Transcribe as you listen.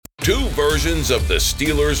Two versions of the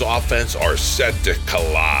Steelers' offense are set to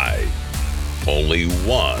collide. Only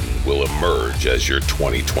one will emerge as your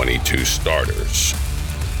 2022 starters.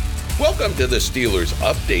 Welcome to the Steelers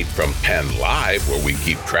Update from Penn Live, where we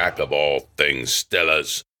keep track of all things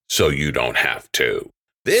Steelers so you don't have to.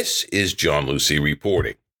 This is John Luciew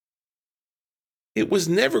reporting. It was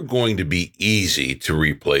never going to be easy to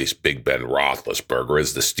replace Big Ben Roethlisberger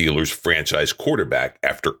as the Steelers' franchise quarterback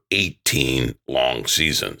after 18 long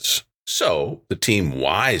seasons. So the team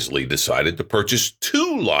wisely decided to purchase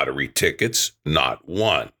 2 lottery tickets, not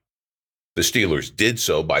 1. The Steelers did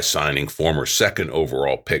so by signing former second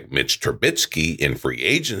overall pick Mitch Trubisky in free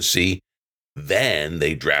agency. Then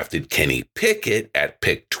they drafted Kenny Pickett at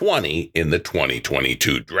pick 20 in the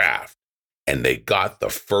 2022 draft. And they got the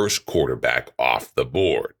first quarterback off the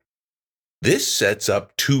board. This sets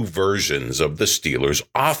up 2 versions of the Steelers'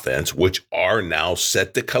 offense, which are now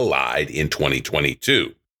set to collide in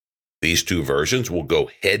 2022. These 2 versions will go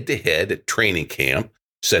head-to-head at training camp,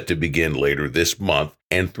 set to begin later this month,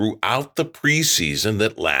 and throughout the preseason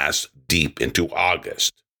that lasts deep into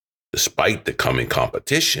August. Despite the coming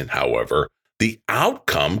competition, however, the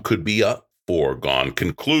outcome could be a foregone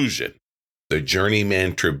conclusion. The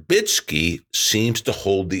journeyman Trubisky seems to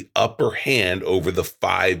hold the upper hand over the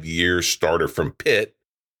 5-year starter from Pickett.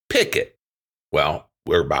 Well,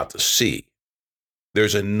 we're about to see.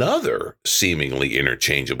 There's another seemingly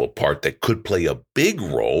interchangeable part that could play a big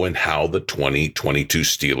role in how the 2022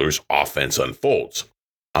 Steelers offense unfolds.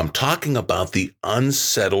 I'm talking about the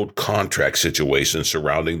unsettled contract situation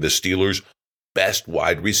surrounding the Steelers' best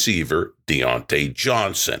wide receiver, Diontae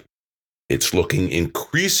Johnson. It's looking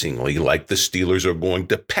increasingly like the Steelers are going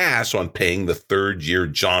to pass on paying the third-year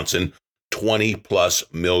Johnson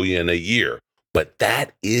 $20+ million a year. But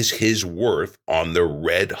that is his worth on the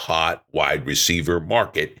red-hot wide receiver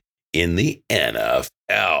market in the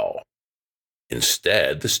NFL.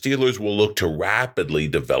 Instead, the Steelers will look to rapidly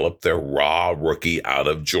develop their raw rookie out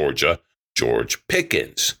of Georgia, George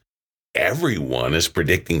Pickens. Everyone is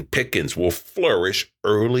predicting Pickens will flourish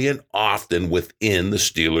early and often within the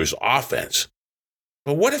Steelers' offense.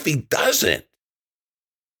 But what if he doesn't?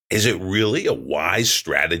 Is it really a wise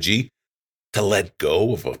strategy to let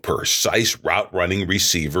go of a precise route-running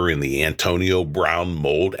receiver in the Antonio Brown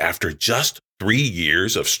mold after just 3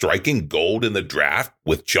 years of striking gold in the draft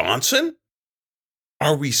with Johnson?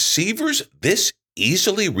 Are receivers this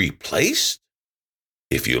easily replaced?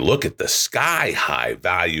 If you look at the sky-high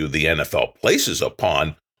value the NFL places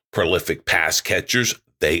upon prolific pass catchers,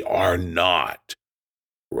 they are not.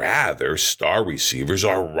 Rather, star receivers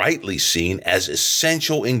are rightly seen as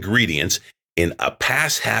essential ingredients in a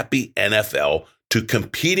pass-happy NFL to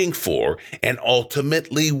competing for and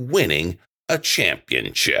ultimately winning a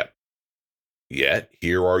championship. Yet,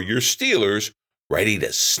 here are your Steelers ready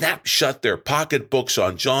to snap shut their pocketbooks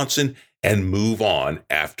on Johnson and move on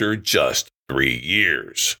after just 3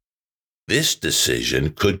 years. This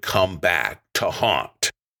decision could come back to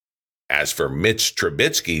haunt. As for Mitch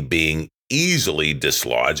Trubisky being easily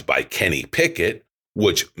dislodged by Kenny Pickett,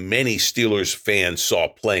 which many Steelers fans saw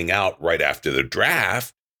playing out right after the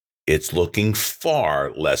draft, it's looking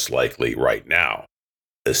far less likely right now,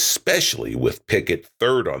 especially with Pickett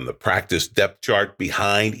third on the practice depth chart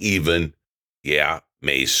behind even,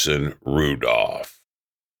 Mason Rudolph.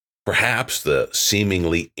 Perhaps the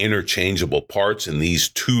seemingly interchangeable parts in these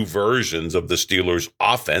 2 versions of the Steelers'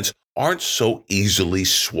 offense aren't so easily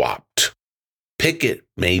swapped. Pickett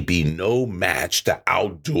may be no match to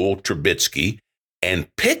outduel Trubisky,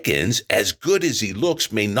 and Pickens, as good as he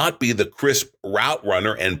looks, may not be the crisp route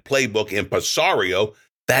runner and playbook impresario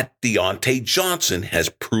that Diontae Johnson has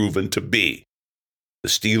proven to be. The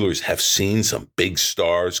Steelers have seen some big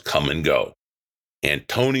stars come and go.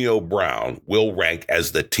 Antonio Brown will rank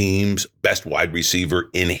as the team's best wide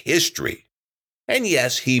receiver in history. And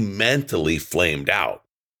yes, he mentally flamed out,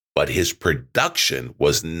 but his production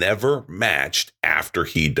was never matched after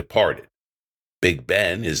he departed. Big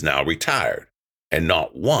Ben is now retired, and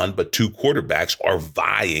not 1 but 2 quarterbacks are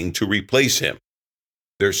vying to replace him.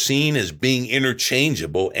 They're seen as being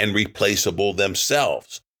interchangeable and replaceable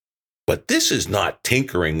themselves. But this is not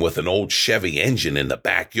tinkering with an old Chevy engine in the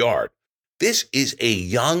backyard. This is a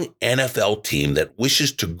young NFL team that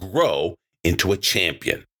wishes to grow into a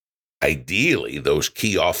champion. Ideally, those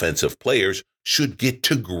key offensive players should get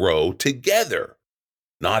to grow together,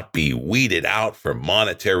 not be weeded out for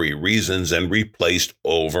monetary reasons and replaced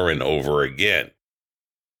over and over again.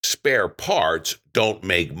 Spare parts don't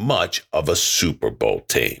make much of a Super Bowl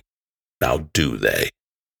team. Now, do they?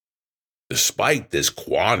 Despite this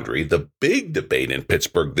quandary, the big debate in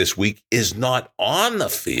Pittsburgh this week is not on the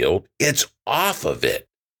field, it's off of it.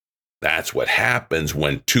 That's what happens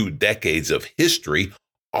when 2 decades of history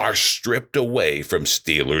are stripped away from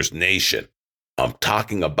Steelers Nation. I'm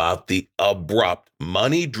talking about the abrupt,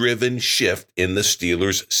 money-driven shift in the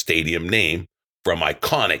Steelers stadium name from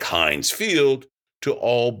iconic Heinz Field to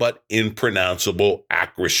all but impronounceable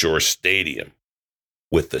Acrisure Stadium.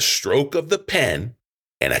 With the stroke of the pen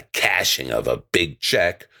and a cashing of a big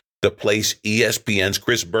check, the place ESPN's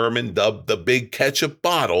Chris Berman dubbed the Big Ketchup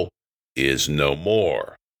Bottle is no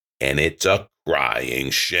more. And it's a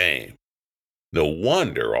crying shame. No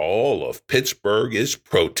wonder all of Pittsburgh is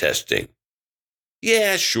protesting.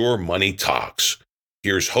 Yeah, sure, money talks.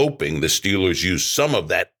 Here's hoping the Steelers use some of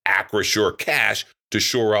that Acrisure cash to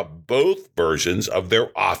shore up both versions of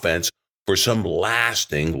their offense for some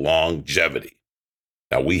lasting longevity.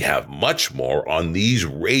 Now, we have much more on these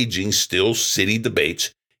raging Steel City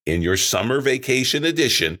debates in your summer vacation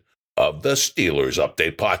edition of the Steelers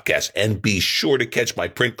Update podcast. And be sure to catch my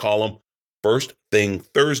print column first thing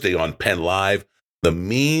Thursday on Penn Live. The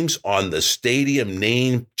memes on the stadium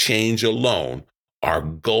name change alone are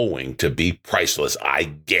going to be priceless. I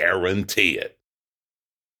guarantee it.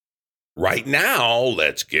 Right now,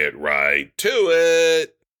 let's get right to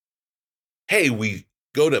it. Hey, we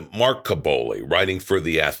go to Mark Kaboly, writing for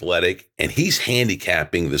The Athletic, and he's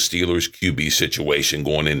handicapping the Steelers QB situation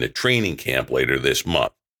going into training camp later this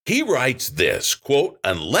month. He writes this, quote,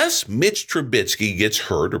 unless Mitch Trubisky gets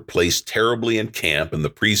hurt or plays terribly in camp in the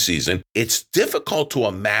preseason, it's difficult to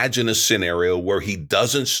imagine a scenario where he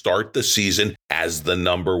doesn't start the season as the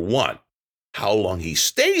number one. How long he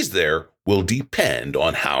stays there will depend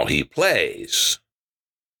on how he plays.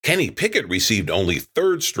 Kenny Pickett received only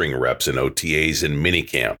third-string reps in OTAs and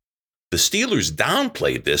minicamp. The Steelers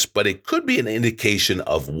downplayed this, but it could be an indication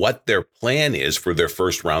of what their plan is for their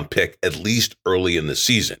first-round pick, at least early in the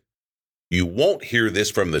season. You won't hear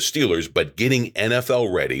this from the Steelers, but getting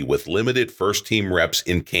NFL ready with limited first-team reps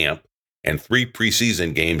in camp and 3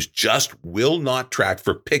 preseason games just will not track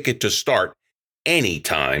for Pickett to start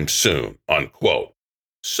anytime soon, unquote.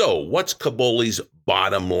 So what's Kaboly's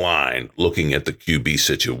bottom line looking at the QB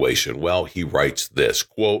situation? Well, he writes this,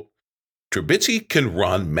 quote, Trubisky can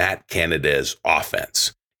run Matt Canada's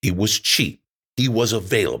offense. He was cheap. He was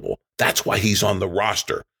available. That's why he's on the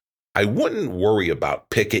roster. I wouldn't worry about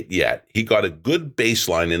Pickett yet. He got a good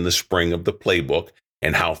baseline in the spring of the playbook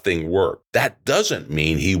and how things work. That doesn't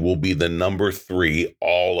mean he will be the number 3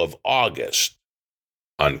 all of August,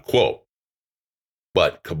 unquote.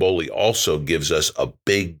 But Kaboly also gives us a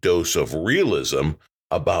big dose of realism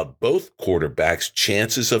about both quarterbacks'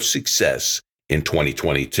 chances of success in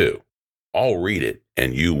 2022. I'll read it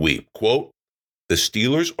and you weep. Quote, the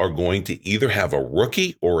Steelers are going to either have a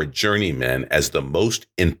rookie or a journeyman as the most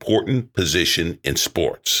important position in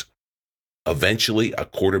sports. Eventually, a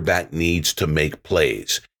quarterback needs to make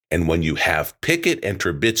plays. And when you have Pickett and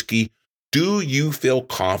Trubisky, do you feel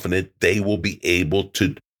confident they will be able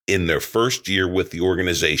to, in their first year with the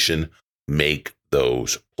organization, make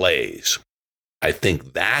those plays? I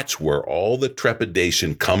think that's where all the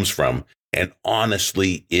trepidation comes from. And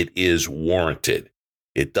honestly, it is warranted.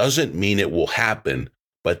 It doesn't mean it will happen,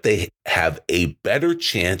 but they have a better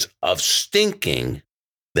chance of stinking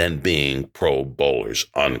than being Pro Bowlers,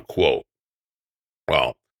 unquote.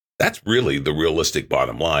 Well, that's really the realistic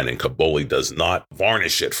bottom line, and Kaboly does not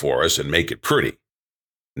varnish it for us and make it pretty.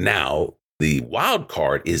 Now, the wild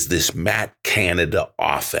card is this Matt Canada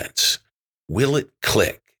offense. Will it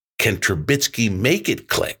click? Can Trubisky make it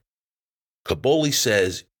click? Kaboly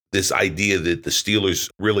says this idea that the Steelers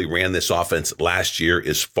really ran this offense last year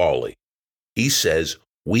is folly. He says,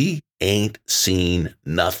 we ain't seen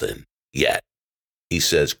nothing yet. He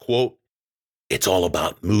says, quote, it's all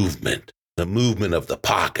about movement, the movement of the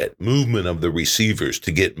pocket, movement of the receivers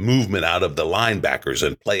to get movement out of the linebackers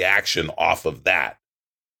and play action off of that.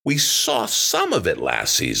 We saw some of it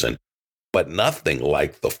last season, but nothing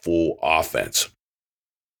like the full offense.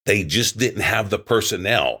 They just didn't have the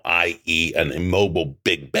personnel, i.e. an immobile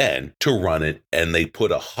Big Ben, to run it, and they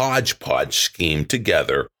put a hodgepodge scheme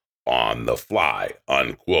together on the fly,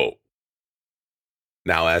 unquote.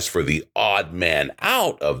 Now, as for the odd man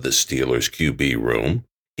out of the Steelers QB room,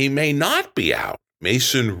 he may not be out.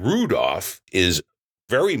 Mason Rudolph is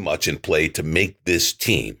very much in play to make this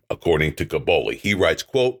team, according to Kaboly. He writes,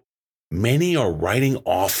 quote, many are writing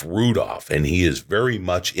off Rudolph, and he is very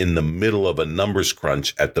much in the middle of a numbers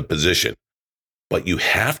crunch at the position. But you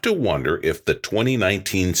have to wonder if the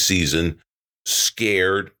 2019 season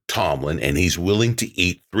scared Tomlin, and he's willing to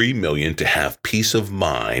eat $3 million to have peace of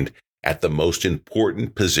mind at the most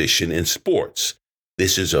important position in sports.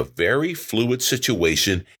 This is a very fluid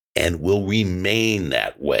situation and will remain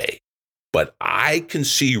that way. but I can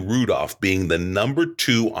see Rudolph being the number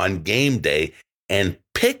 2 on game day and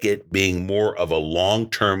Pickett being more of a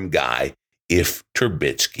long-term guy if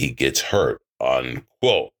Trubisky gets hurt,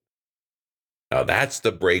 unquote. Now, that's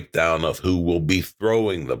the breakdown of who will be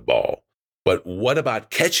throwing the ball. But what about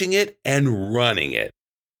catching it and running it?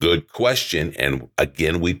 Good question. And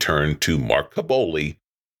again, we turn to Mark Kaboly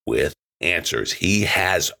with answers. He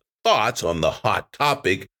has thoughts on the hot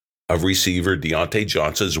topic of receiver Diontae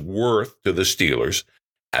Johnson's worth to the Steelers,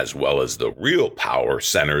 as well as the real power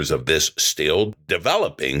centers of this still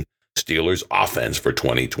developing Steelers offense for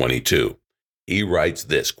 2022. He writes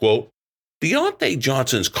this, quote, Diontae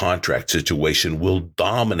Johnson's contract situation will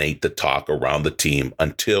dominate the talk around the team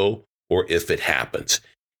until or if it happens.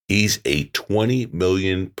 He's a $20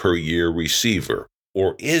 million per year receiver,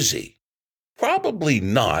 or is he? Probably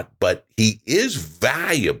not, but he is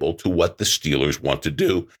valuable to what the Steelers want to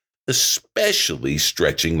do, especially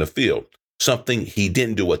stretching the field, something he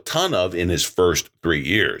didn't do a ton of in his first 3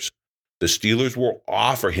 years. The Steelers will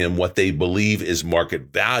offer him what they believe is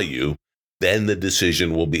market value. Then the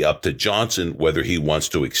decision will be up to Johnson whether he wants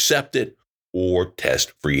to accept it or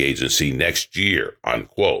test free agency next year,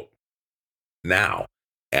 unquote. Now,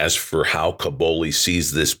 as for how Kaboly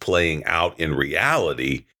sees this playing out in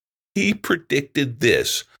reality, he predicted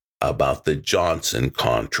this about the Johnson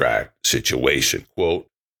contract situation. Quote,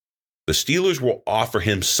 the Steelers will offer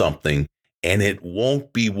him something, and it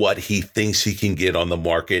won't be what he thinks he can get on the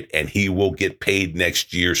market, and he will get paid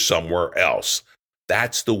next year somewhere else.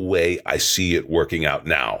 That's the way I see it working out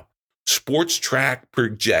now. Sports Track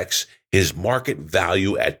projects his market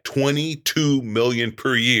value at $22 million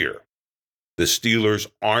per year. The Steelers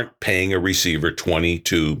aren't paying a receiver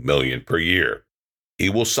 $22 million per year. He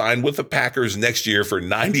will sign with the Packers next year for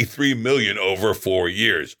 $93 million over 4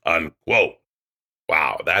 years, unquote.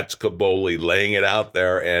 Wow, that's Kaboly laying it out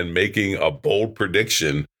there and making a bold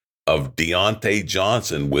prediction of Diontae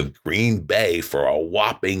Johnson with Green Bay for a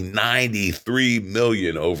whopping $93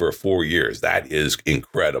 million over 4 years. That is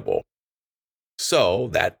incredible. So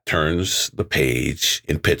that turns the page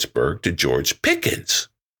in Pittsburgh to George Pickens.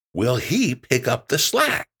 Will he pick up the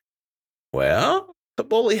slack? Well,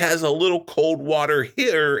 Kaboly has a little cold water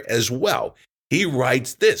here as well. He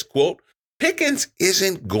writes this, quote, Pickens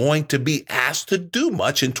isn't going to be asked to do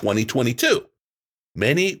much in 2022.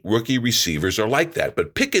 Many rookie receivers are like that,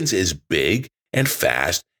 but Pickens is big and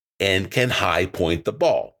fast and can high point the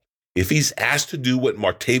ball. If he's asked to do what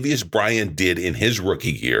Martavius Bryant did in his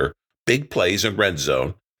rookie year, big plays in red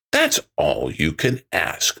zone, that's all you can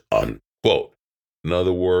ask, unquote. In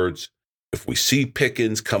other words, if we see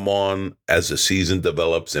Pickens come on as the season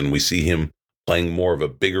develops and we see him playing more of a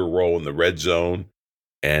bigger role in the red zone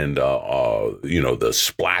and, the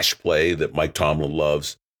splash play that Mike Tomlin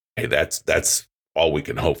loves, hey, that's all we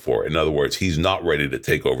can hope for. In other words, he's not ready to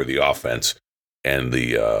take over the offense and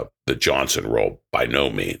the Johnson role by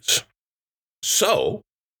no means. So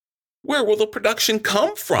where will the production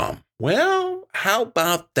come from? Well, how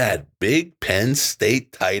about that big Penn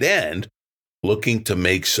State tight end looking to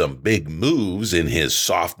make some big moves in his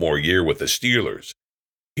sophomore year with the Steelers?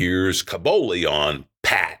 Here's Kaboly on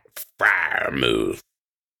Pat Freiermuth.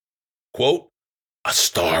 Quote, a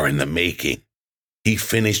star in the making. He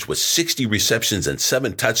finished with 60 receptions and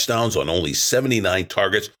 7 touchdowns on only 79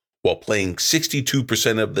 targets while playing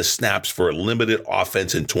 62% of the snaps for a limited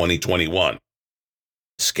offense in 2021.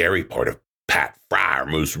 The scary part of Pat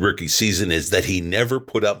Freiermuth's rookie season is that he never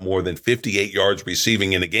put up more than 58 yards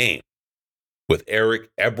receiving in a game. With Eric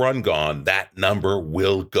Ebron gone, that number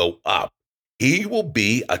will go up. He will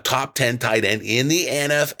be a top 10 tight end in the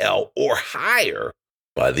NFL or higher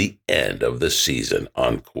by the end of the season,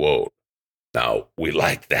 unquote. Now, we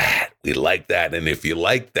like that. We like that. And if you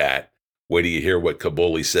like that, wait till you hear what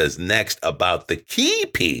Kaboly says next about the key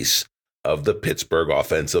piece of the Pittsburgh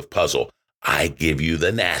offensive puzzle. I give you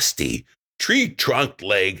the nasty tree trunk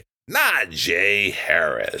leg, Najee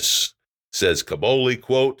Harris. Says Kaboly,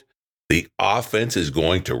 quote, the offense is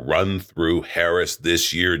going to run through Harris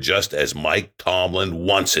this year just as Mike Tomlin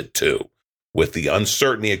wants it to. With the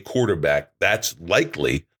uncertainty at quarterback, that's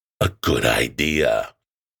likely a good idea.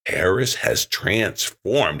 Harris has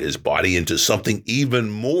transformed his body into something even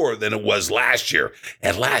more than it was last year.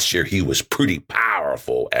 And last year, he was pretty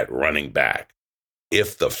powerful at running back.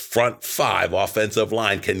 If the front 5 offensive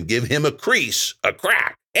line can give him a crease, a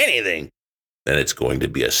crack, anything, then it's going to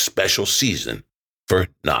be a special season for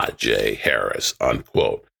Najee Harris,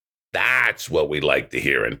 unquote. That's what we like to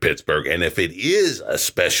hear in Pittsburgh. And if it is a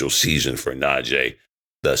special season for Najee,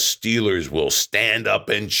 the Steelers will stand up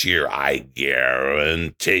and cheer. I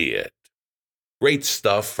guarantee it. Great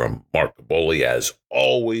stuff from Mark Kaboly as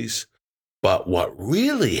always. But what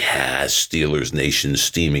really has Steelers Nation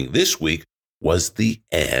steaming this week was the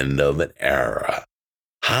end of an era.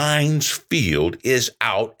 Heinz Field is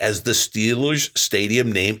out as the Steelers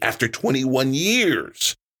stadium name after 21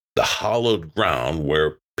 years. The hallowed ground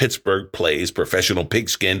where Pittsburgh plays professional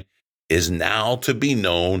pigskin is now to be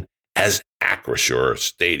known as Acrisure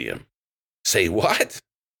Stadium. Say what?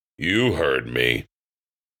 You heard me.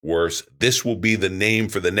 Worse, this will be the name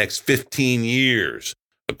for the next 15 years,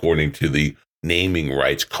 according to the naming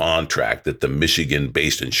rights contract that the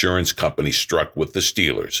Michigan-based insurance company struck with the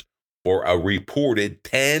Steelers for a reported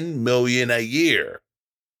 $10 million a year.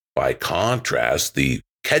 By contrast, the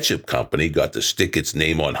ketchup company got to stick its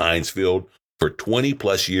name on Heinz Field for 20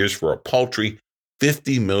 plus years for a paltry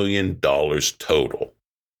 $50 million total.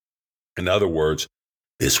 In other words,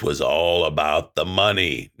 this was all about the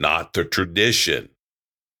money, not the tradition.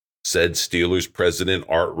 Said Steelers president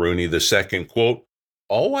Art Rooney II, quote,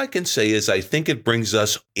 "All I can say is I think it brings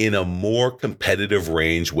us in a more competitive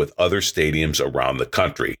range with other stadiums around the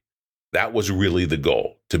country. That was really the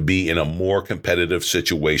goal, to be in a more competitive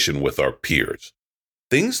situation with our peers.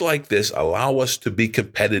 Things like this allow us to be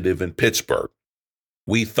competitive in Pittsburgh.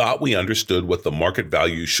 We thought we understood what the market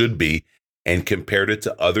value should be and compared it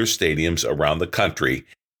to other stadiums around the country,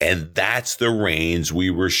 and that's the range we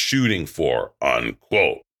were shooting for,"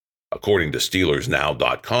 unquote. According to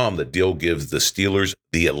SteelersNow.com, the deal gives the Steelers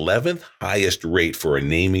the 11th highest rate for a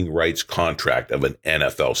naming rights contract of an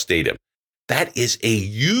NFL stadium. That is a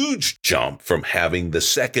huge jump from having the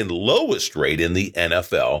second lowest rate in the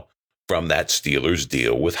NFL from that Steelers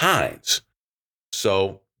deal with Heinz.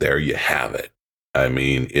 So there you have it. I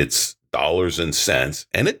mean, it's dollars and cents,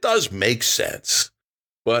 and it does make sense.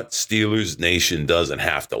 But Steelers Nation doesn't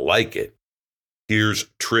have to like it. Here's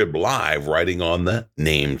Trib Live writing on the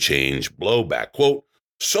name change blowback. Quote,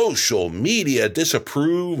 "Social media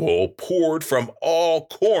disapproval poured from all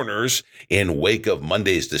corners in wake of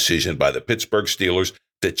Monday's decision by the Pittsburgh Steelers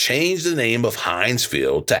to change the name of Heinz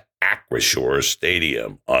Field to Acrisure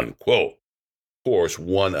Stadium," unquote. Of course,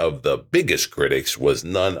 one of the biggest critics was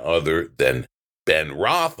none other than Ben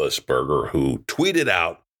Roethlisberger, who tweeted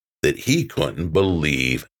out that he couldn't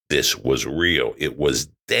believe this was real. It was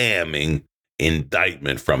damning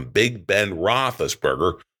indictment from Big Ben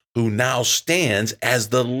Roethlisberger, who now stands as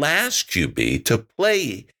the last QB to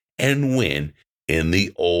play and win in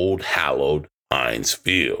the old hallowed Heinz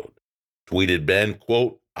Field. Tweeted Ben,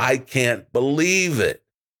 quote, "I can't believe it.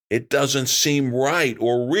 It doesn't seem right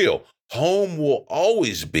or real. Home will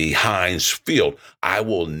always be Heinz Field. I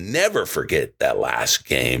will never forget that last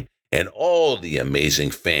game and all the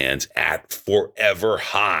amazing fans at Forever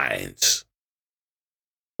Heinz."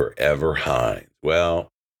 Forever Heinz.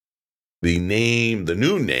 Well, the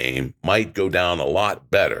new name might go down a lot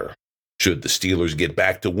better should the Steelers get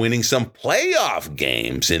back to winning some playoff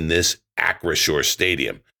games in this Acrisure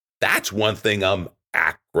Stadium. That's one thing I'm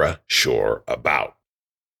Acrisure about.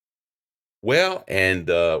 Well, and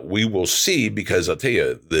we will see, because I'll tell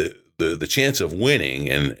you, the chance of winning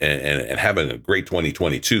and having a great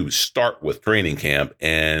 2022 start with training camp,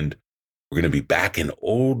 and we're going to be back in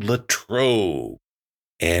Old Latrobe.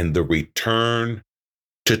 And the return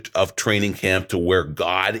of training camp to where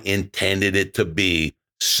God intended it to be,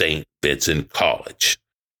 St. Vincent College,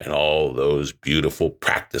 and all those beautiful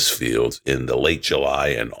practice fields in the late July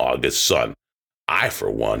and August sun. I,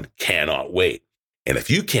 for one, cannot wait. And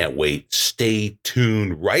if you can't wait, stay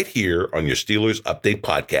tuned right here on your Steelers Update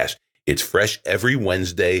podcast. It's fresh every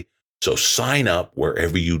Wednesday, so sign up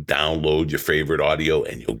wherever you download your favorite audio,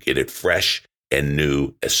 and you'll get it fresh and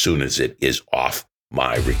new as soon as it is off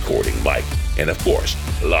my recording mic. And of course,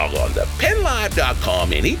 log on to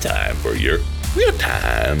PennLive.com anytime for your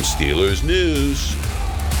real-time Steelers news.